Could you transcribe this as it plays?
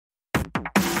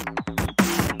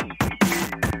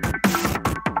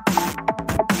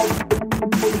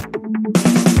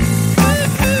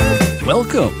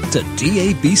Welcome to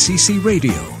DABCC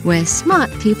Radio, where smart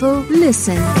people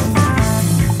listen.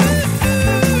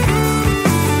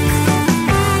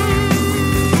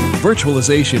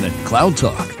 Virtualization and Cloud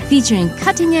Talk, Featuring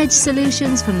cutting-edge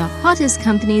solutions from the hottest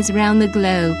companies around the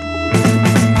globe.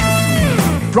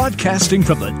 broadcasting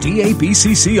from the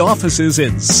DABCC offices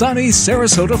in sunny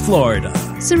Sarasota, Florida.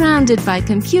 Surrounded by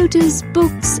computers,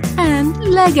 books, and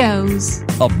Legos.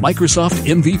 A Microsoft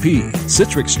MVP,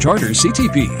 Citrix Charter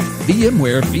CTP,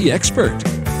 VMware vExpert.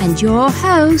 And your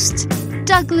host,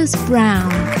 Douglas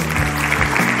Brown.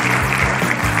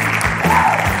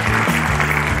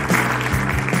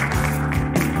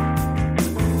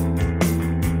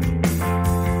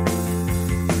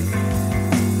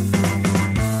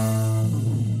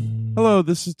 Hello,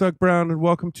 this is Doug Brown, and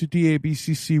welcome to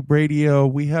DABCC Radio.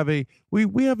 We have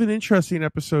an interesting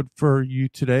episode for you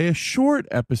today, a short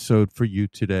episode for you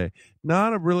today,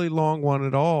 not a really long one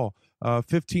at all,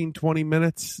 15, 20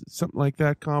 minutes, something like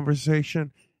that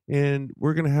conversation. And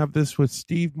we're going to have this with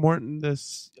Steve Morton, the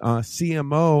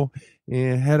CMO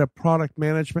and head of product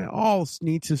management, all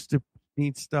neat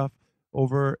stuff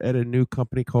over at a new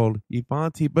company called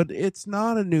Ivanti. But it's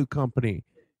not a new company.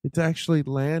 It's actually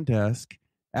LANDESK,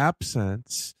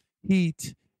 AppSense,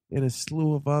 Heat, and a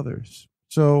slew of others.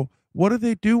 So what are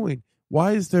they doing?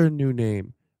 Why is there a new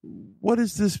name? What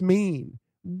does this mean?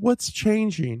 What's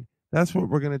changing? That's what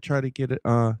we're going to try to get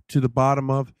to the bottom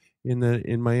of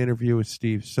in my interview with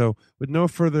Steve. So with no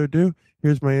further ado,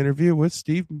 here's my interview with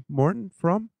Steve Morton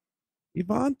from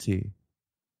Ivanti.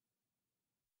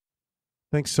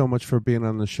 Thanks so much for being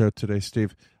on the show today,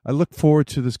 Steve. I look forward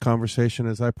to this conversation,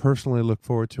 as I personally look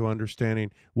forward to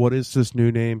understanding what is this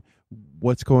new name,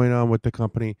 what's going on with the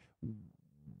company,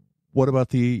 what about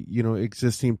the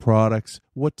existing products,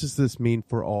 what does this mean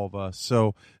for all of us?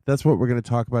 So that's what we're going to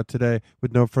talk about today.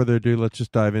 With no further ado, let's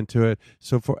just dive into it.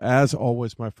 So as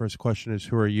always, my first question is,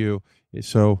 who are you?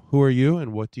 So who are you,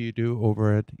 and what do you do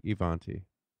over at Ivanti?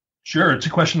 Sure. It's a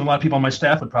question a lot of people on my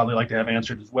staff would probably like to have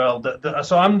answered as well.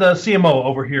 So I'm the CMO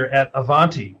over here at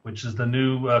Ivanti, which is the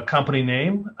new company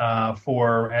name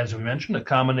for, as we mentioned, a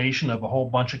combination of a whole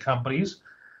bunch of companies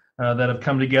that have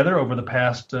come together over the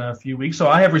past few weeks. So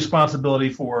I have responsibility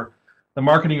for the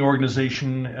marketing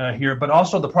organization here, but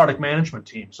also the product management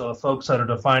team. So the folks that are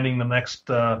defining the next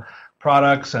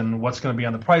products and what's going to be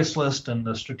on the price list and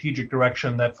the strategic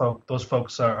direction, those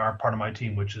folks are part of my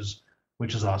team, which is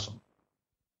awesome.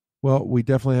 Well, we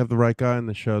definitely have the right guy on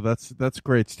the show. That's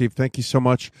great, Steve. Thank you so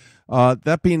much.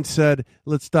 That being said,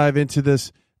 let's dive into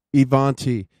this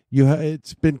Ivanti.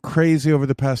 It's been crazy over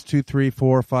the past 2, 3,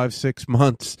 4, 5, 6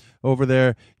 months over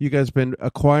there. You guys have been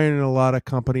acquiring a lot of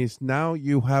companies. Now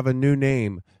you have a new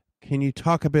name. Can you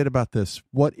talk a bit about this?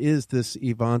 What is this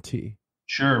Ivanti?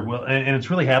 Sure. Well, and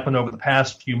it's really happened over the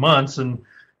past few months, and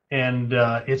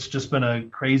it's just been a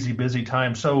crazy busy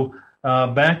time. So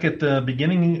back at the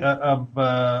beginning of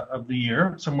the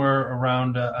year, somewhere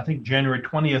around, I think January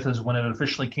 20th is when it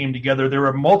officially came together. There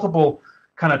were multiple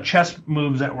kind of chess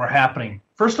moves that were happening.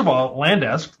 First of all,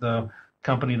 LANDESK, the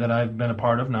company that I've been a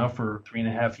part of now for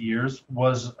 3.5 years,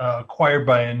 was acquired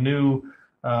by a new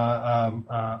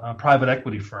private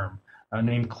equity firm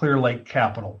named Clear Lake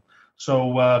Capital.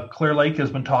 So Clear Lake has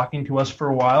been talking to us for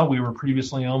a while. We were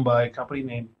previously owned by a company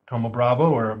named Thoma Bravo,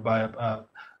 or by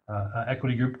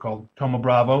equity group called Thoma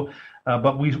Bravo,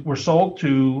 but we were sold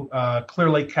to Clear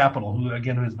Lake Capital, who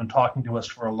has been talking to us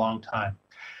for a long time.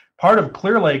 Part of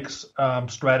Clear Lake's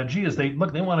strategy is they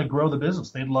want to grow the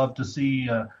business. They'd love to see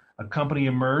a company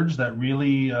emerge that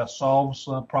really solves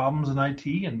problems in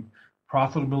IT and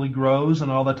profitably grows and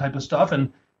all that type of stuff.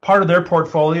 And part of their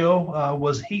portfolio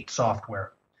was Heat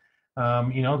software.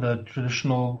 The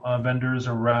traditional vendors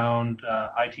around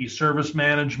IT service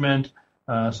management,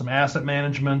 some asset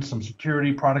management, some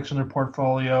security products in their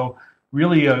portfolio,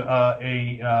 really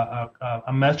a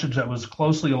message that was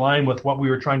closely aligned with what we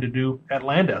were trying to do at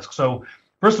LANDESK. So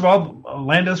first of all,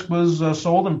 LANDESK was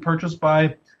sold and purchased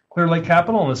by Clear Lake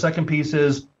Capital. And the second piece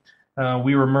is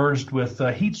we were merged with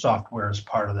Heat software as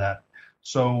part of that.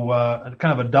 So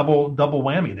kind of a double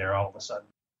whammy there all of a sudden.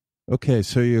 Okay,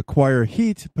 so you acquire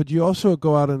Heat, but you also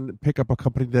go out and pick up a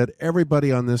company that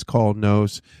everybody on this call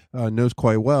knows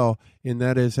quite well, and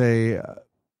that is a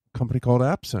company called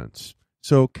AppSense.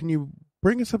 So can you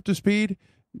bring us up to speed?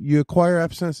 You acquire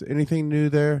AppSense. Anything new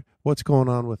there? What's going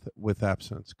on with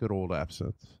AppSense? Good old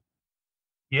AppSense.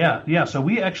 Yeah. So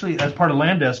we actually, as part of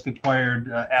LANDESK, acquired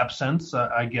AppSense.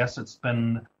 I guess it's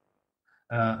been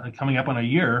coming up on a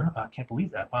year. I can't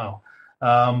believe that. Wow.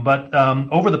 But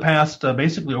over the past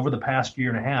year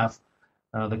and a half,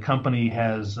 the company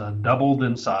has doubled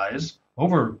in size,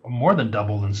 more than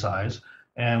doubled in size.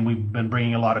 and we've been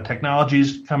bringing a lot of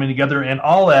technologies coming together, and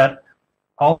all that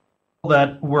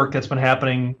work that's been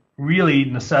happening really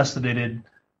necessitated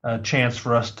a chance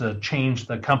for us to change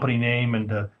the company name and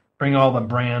to bring all the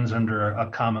brands under a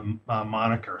common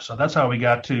moniker. So that's how we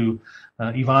got to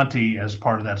Ivanti as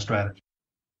part of that strategy.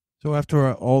 So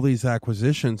after all these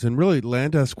acquisitions, and really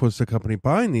LANDESK was the company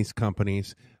buying these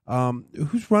companies,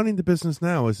 who's running the business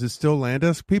now? Is it still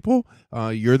LANDESK people?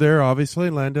 You're there, obviously,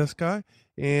 LANDESK guy.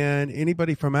 And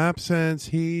anybody from AppSense,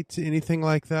 Heat, anything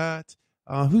like that?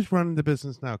 Who's running the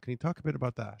business now? Can you talk a bit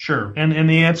about that? Sure. And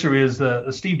the answer is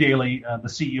Steve Daly, the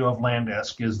CEO of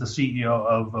LANDESK, is the CEO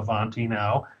of Ivanti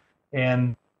now.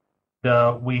 And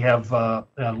we have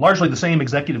largely the same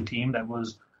executive team that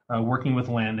was working with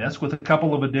LANDESK, with a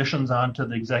couple of additions onto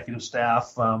the executive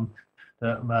staff from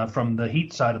the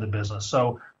Heat side of the business.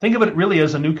 So think of it really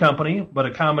as a new company, but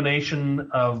a combination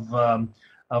of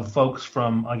folks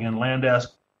from, again, LANDESK,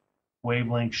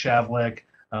 Wavelink, Shavlik,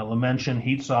 Lamention,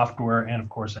 Heat Software, and of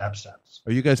course AppSense.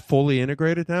 Are you guys fully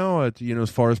integrated now? As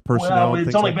far as personnel? Well,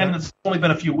 it's only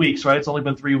been a few weeks, right? It's only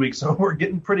been 3 weeks, so we're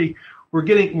getting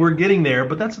there.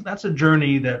 But that's a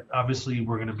journey that obviously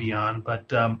we're going to be on. But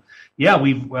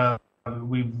we've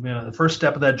the first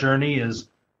step of that journey is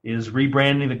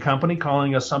rebranding the company,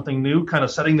 calling us something new, kind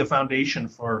of setting the foundation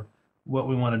for what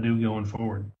we want to do going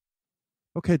forward.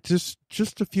 Okay,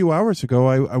 just a few hours ago,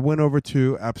 I went over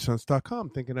to AppSense.com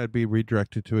thinking I'd be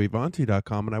redirected to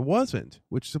Ivanti.com, and I wasn't,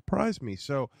 which surprised me.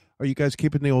 So are you guys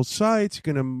keeping the old sites?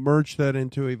 You're going to merge that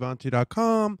into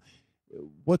Ivanti.com?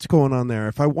 What's going on there?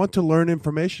 If I want to learn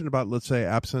information about, let's say,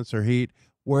 AppSense or Heat,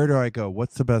 where do I go?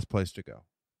 What's the best place to go?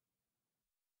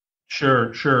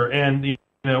 Sure. And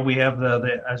we have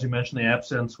the as you mentioned, the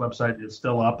AppSense website is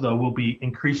still up, though we'll be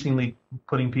increasingly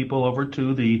putting people over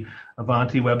to the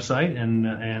Ivanti website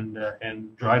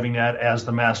and driving that as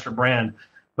the master brand.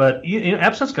 But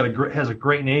AppSense has a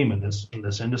great name in this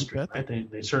industry. Right?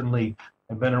 They certainly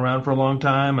have been around for a long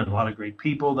time, and a lot of great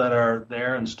people that are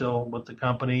there and still with the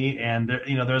company. And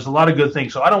there's a lot of good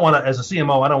things. So I don't want to, as a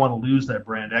CMO, I don't want to lose that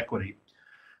brand equity.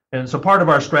 And so part of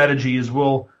our strategy is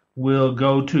we'll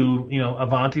go to,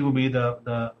 Ivanti will be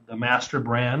the master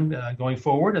brand going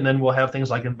forward, and then we'll have things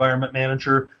like Environment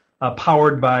Manager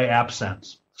powered by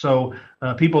AppSense. So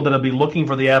people that'll be looking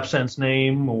for the AppSense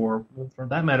name, or for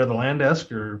that matter, the LANDESK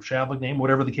or Shavlik name,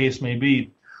 whatever the case may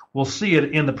be, will see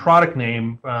it in the product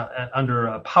name under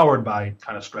a powered by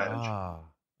kind of strategy.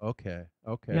 Okay.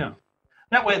 Yeah,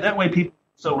 that way people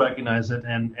still recognize it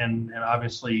and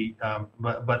obviously,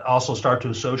 but also start to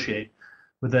associate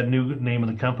with that new name of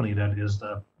the company that is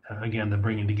the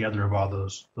bringing together of all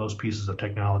those pieces of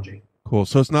technology. Cool.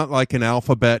 So it's not like an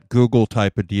Alphabet Google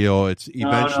type of deal. It's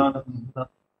eventually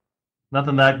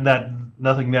nothing that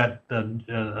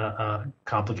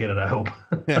complicated, I hope.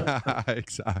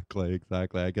 Exactly.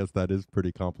 I guess that is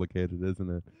pretty complicated, isn't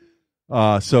it?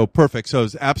 So perfect. So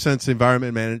AppSense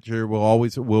Environment Manager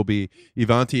will be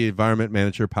Ivanti Environment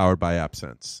Manager powered by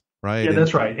AppSense, right? Yeah,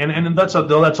 that's right. And that's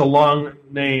a long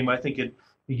name. I think it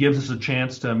gives us a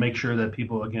chance to make sure that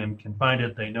people again can find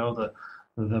it. They know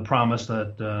the promise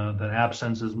that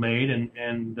AppSense has made,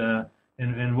 and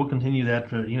we'll continue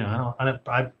that.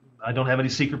 I don't have any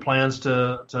secret plans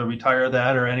to retire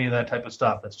that or any of that type of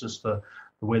stuff. That's just the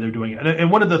way they're doing it. And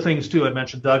one of the things too I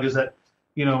mentioned, Doug, is that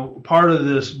part of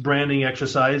this branding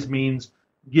exercise means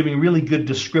giving really good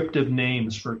descriptive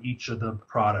names for each of the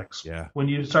products. Yeah. When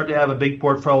you start to have a big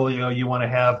portfolio, you want to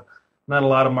have not a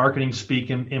lot of marketing speak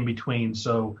in between.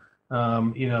 So,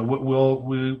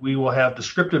 we will have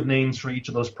descriptive names for each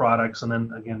of those products, and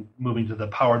then again, moving to the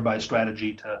powered by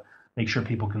strategy to make sure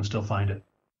people can still find it.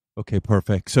 Okay,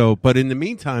 perfect. So, but in the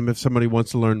meantime, if somebody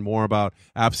wants to learn more about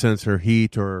AppSense or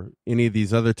Heat or any of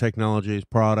these other technologies,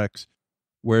 products,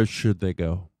 where should they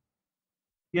go?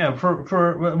 Yeah,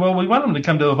 we want them to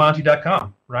come to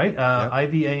Ivanti.com, right?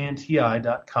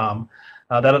 Ivanti.com.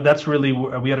 That's really,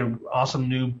 we had an awesome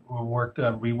new reworked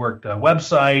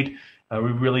website. We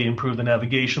really improved the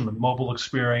navigation, the mobile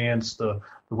experience, the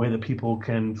way that people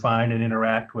can find and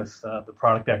interact with the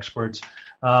product experts.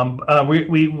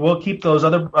 We will keep those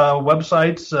other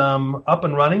websites up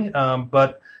and running,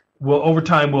 but over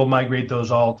time we'll migrate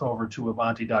those all over to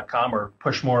Ivanti.com or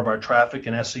push more of our traffic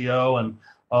and SEO and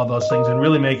all those things, and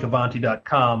really make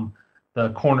Ivanti.com the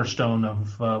cornerstone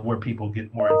of where people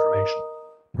get more information.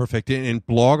 Perfect. And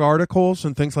blog articles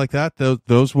and things like that,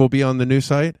 those will be on the new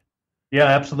site? Yeah,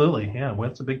 absolutely. Yeah, well,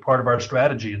 it's a big part of our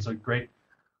strategy. It's a great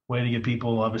way to get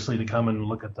people, obviously, to come and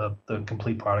look at the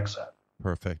complete product set.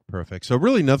 Perfect. So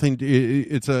really nothing,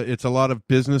 it's a lot of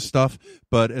business stuff,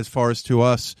 but as far as to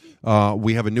us,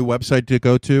 we have a new website to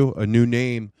go to, a new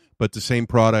name, but the same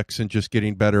products and just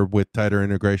getting better with tighter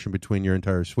integration between your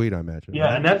entire suite, I imagine. Yeah,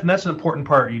 right? and that's an important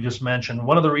part you just mentioned.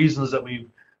 One of the reasons that we've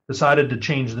decided to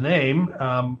change the name,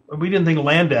 we didn't think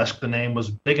LANDESK, the name,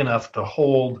 was big enough to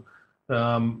hold,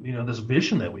 this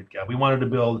vision that we've got. We wanted to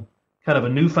build kind of a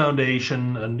new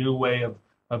foundation, a new way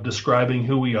of describing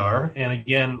who we are. And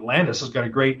again, LANDESK has got a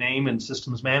great name in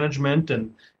systems management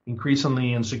and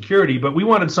increasingly in security, but we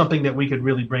wanted something that we could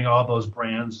really bring all those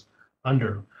brands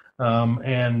under.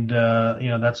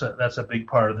 That's a big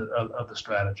part of the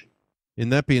strategy.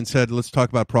 And that being said, let's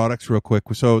talk about products real quick.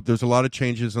 So there's a lot of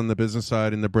changes on the business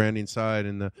side and the branding side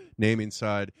and the naming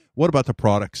side. What about the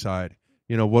product side?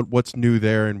 What's new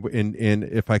there? And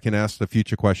if I can ask the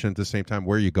future question at the same time,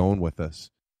 where are you going with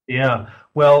this? Yeah,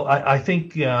 well, I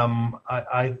think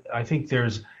I think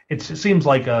it seems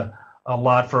like a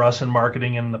lot for us in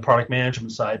marketing and the product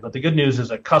management side. But the good news is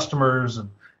that customers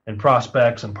and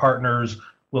prospects and partners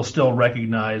will still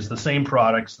recognize the same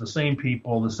products, the same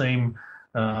people, the same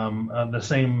roadmaps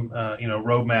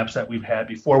that we've had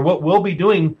before. We'll be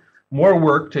doing more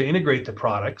work to integrate the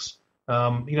products.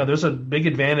 There's a big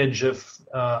advantage of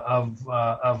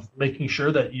making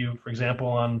sure that you, for example,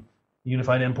 on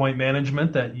unified endpoint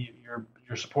management, that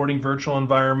you're supporting virtual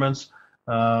environments,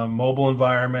 mobile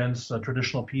environments,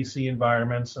 traditional PC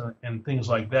environments, and things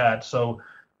like that. So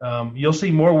you'll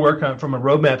see more work from a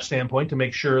roadmap standpoint to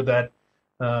make sure that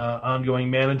ongoing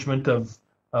management of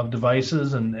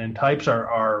devices and types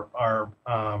are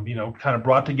kind of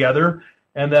brought together,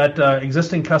 and that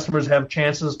existing customers have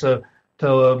chances to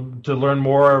learn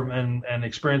more and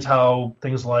experience how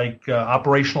things like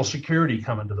operational security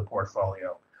come into the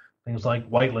portfolio, things like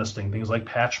whitelisting, things like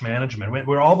patch management.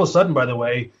 We're all of a sudden, by the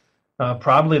way,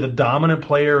 probably the dominant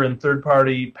player in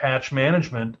third-party patch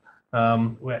management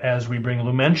as we bring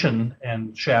Lumention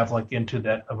and Shavlik into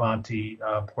that Ivanti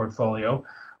portfolio,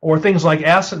 or things like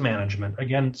asset management.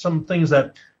 Again, some things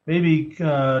that maybe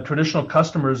traditional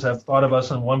customers have thought of us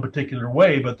in one particular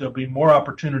way, but there'll be more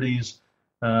opportunities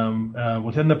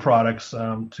within the products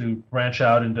to branch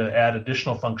out and to add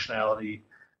additional functionality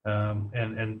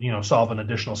and solve an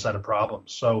additional set of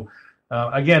problems. So there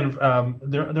aren't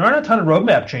a ton of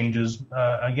roadmap changes.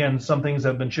 Again, some things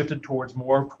have been shifted towards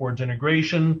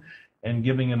integration and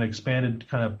giving an expanded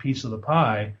kind of piece of the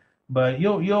pie. But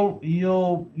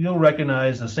you'll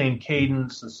recognize the same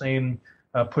cadence, the same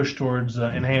push towards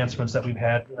enhancements that we've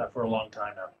had for a long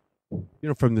time now.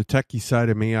 From the techie side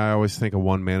of me, I always think of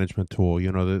one management tool.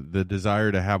 The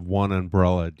desire to have one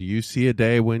umbrella. Do you see a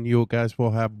day when you guys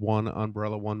will have one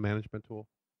umbrella, one management tool?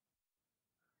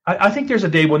 I think there's a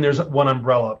day when there's one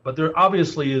umbrella, but there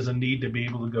obviously is a need to be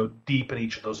able to go deep in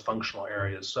each of those functional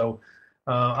areas. So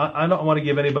I don't want to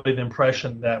give anybody the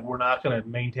impression that we're not going to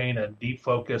maintain a deep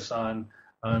focus on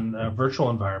virtual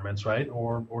environments, right,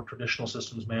 or traditional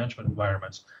systems management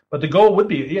environments. But the goal would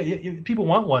be, people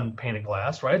want one pane of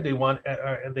glass, right? They want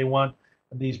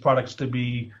these products to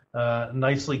be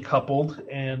nicely coupled,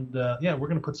 and we're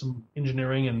going to put some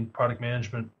engineering and product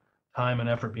management time and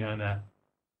effort behind that.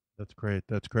 That's great.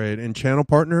 That's great. And channel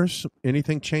partners,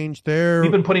 anything changed there?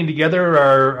 We've been putting together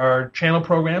our channel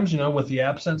programs, with the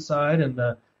AppSense side and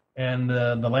the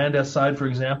LANDESK side, for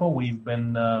example. We've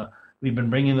been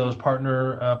bringing those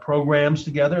partner programs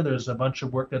together. There's a bunch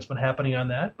of work that's been happening on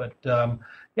that, but no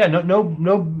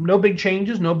big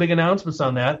changes, no big announcements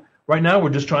on that. Right now, we're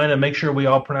just trying to make sure we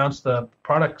all pronounce the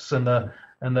products and the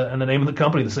name of the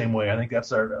company the same way. I think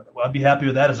that's I'd be happy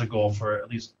with that as a goal for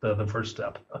at least the first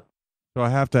step. So I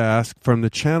have to ask, from the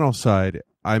channel side,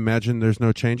 I imagine there's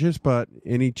no changes, but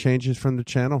any changes from the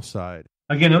channel side?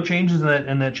 Again, no changes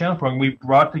in that channel program. We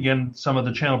brought, again, some of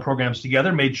the channel programs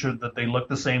together, made sure that they look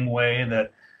the same way,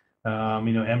 that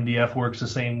MDF works the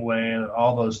same way, and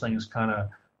all those things kind of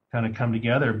come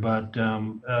together. But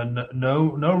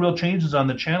no real changes on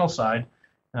the channel side,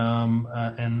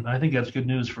 and I think that's good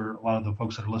news for a lot of the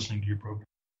folks that are listening to your program.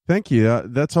 Thank you.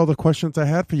 That's all the questions I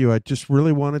had for you. I just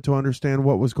really wanted to understand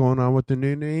what was going on with the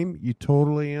new name. You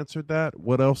totally answered that.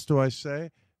 What else do I say?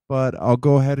 But I'll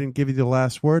go ahead and give you the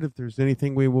last word. If there's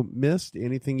anything we missed,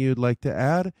 anything you'd like to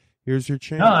add, here's your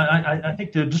chance. No, I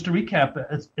think just to recap,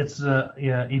 it's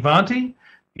Ivanti.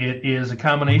 It is a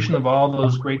combination of all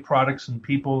those great products and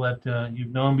people that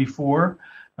you've known before.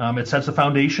 It sets a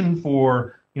foundation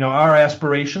for our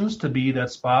aspirations to be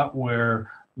that spot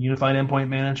where unified endpoint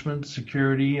management,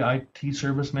 security, IT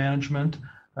service management,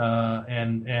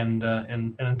 and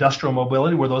industrial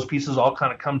mobility, where those pieces all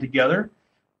kind of come together.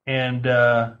 And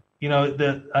I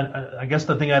guess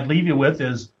the thing I'd leave you with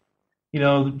is,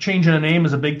 changing a name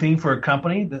is a big thing for a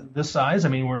company this size. I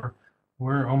mean,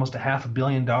 we're almost $500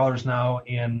 million now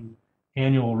in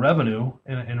annual revenue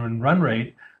and in run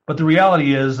rate. But the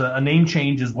reality is, a name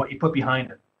change is what you put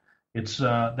behind it. It's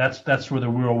that's where the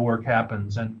real work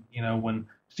happens. And when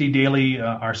Steve Daly,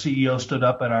 our CEO, stood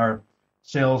up at our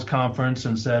sales conference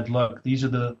and said, "Look, these are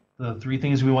the three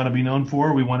things we want to be known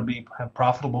for. We want to have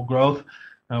profitable growth.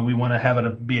 We want to have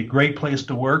it be a great place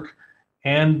to work,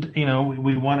 and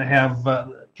we want to have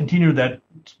continue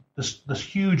this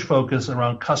huge focus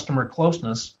around customer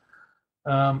closeness."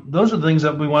 Those are the things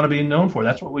that we want to be known for.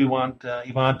 That's what we want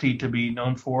Ivanti to be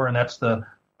known for, and that's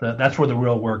where the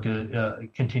real work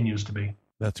continues to be.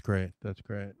 That's great. That's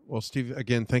great. Well, Steve,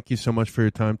 again, thank you so much for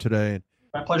your time today.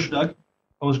 My pleasure, Doug.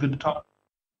 Always good to talk.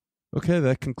 Okay,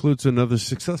 that concludes another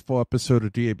successful episode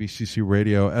of DABCC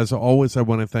Radio. As always, I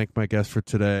want to thank my guest for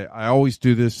today. I always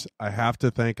do this. I have to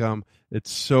thank them.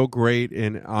 It's so great,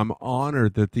 and I'm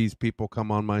honored that these people come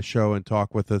on my show and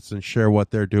talk with us and share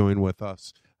what they're doing with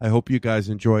us. I hope you guys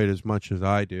enjoy it as much as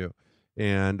I do.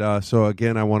 And so,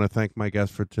 again, I want to thank my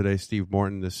guest for today, Steve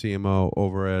Morton, the CMO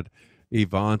over at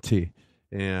Ivanti.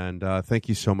 And thank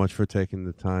you so much for taking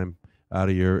the time out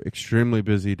of your extremely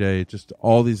busy day. Just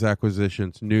all these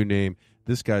acquisitions, new name.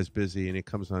 This guy's busy, and he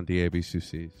comes on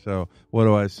DABCC. So what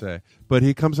do I say? But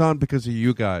he comes on because of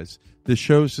you guys. The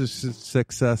show's a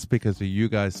success because of you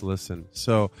guys listen.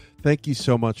 So thank you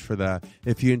so much for that.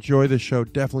 If you enjoy the show,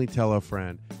 definitely tell a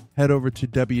friend. Head over to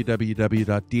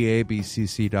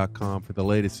www.dabcc.com for the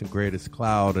latest and greatest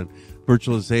cloud and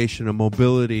virtualization and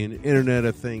mobility and Internet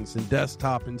of Things and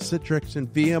desktop and Citrix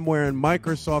and VMware and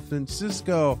Microsoft and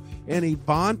Cisco and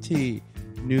Ivanti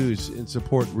news and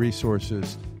support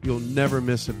resources. You'll never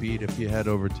miss a beat if you head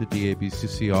over to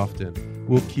DABCC often.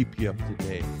 We'll keep you up to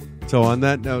date. So on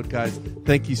that note, guys,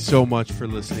 thank you so much for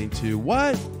listening to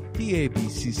what?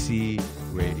 DABCC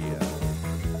Radio.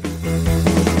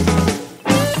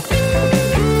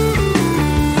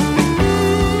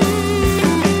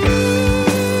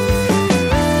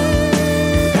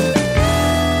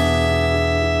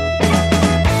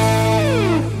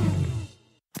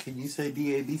 Can you say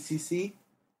DABCC?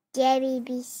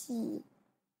 DABC.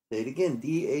 Say it again,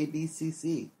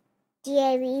 DABCC.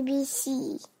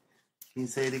 DABC. Can you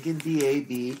say it again,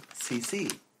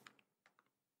 DABCC?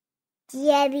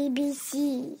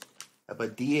 DABC. How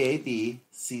about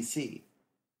DABCC?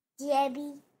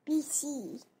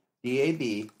 DABC.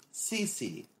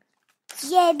 DABCC.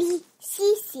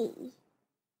 DABCC.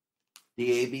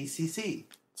 DABCC.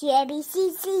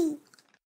 DABCC.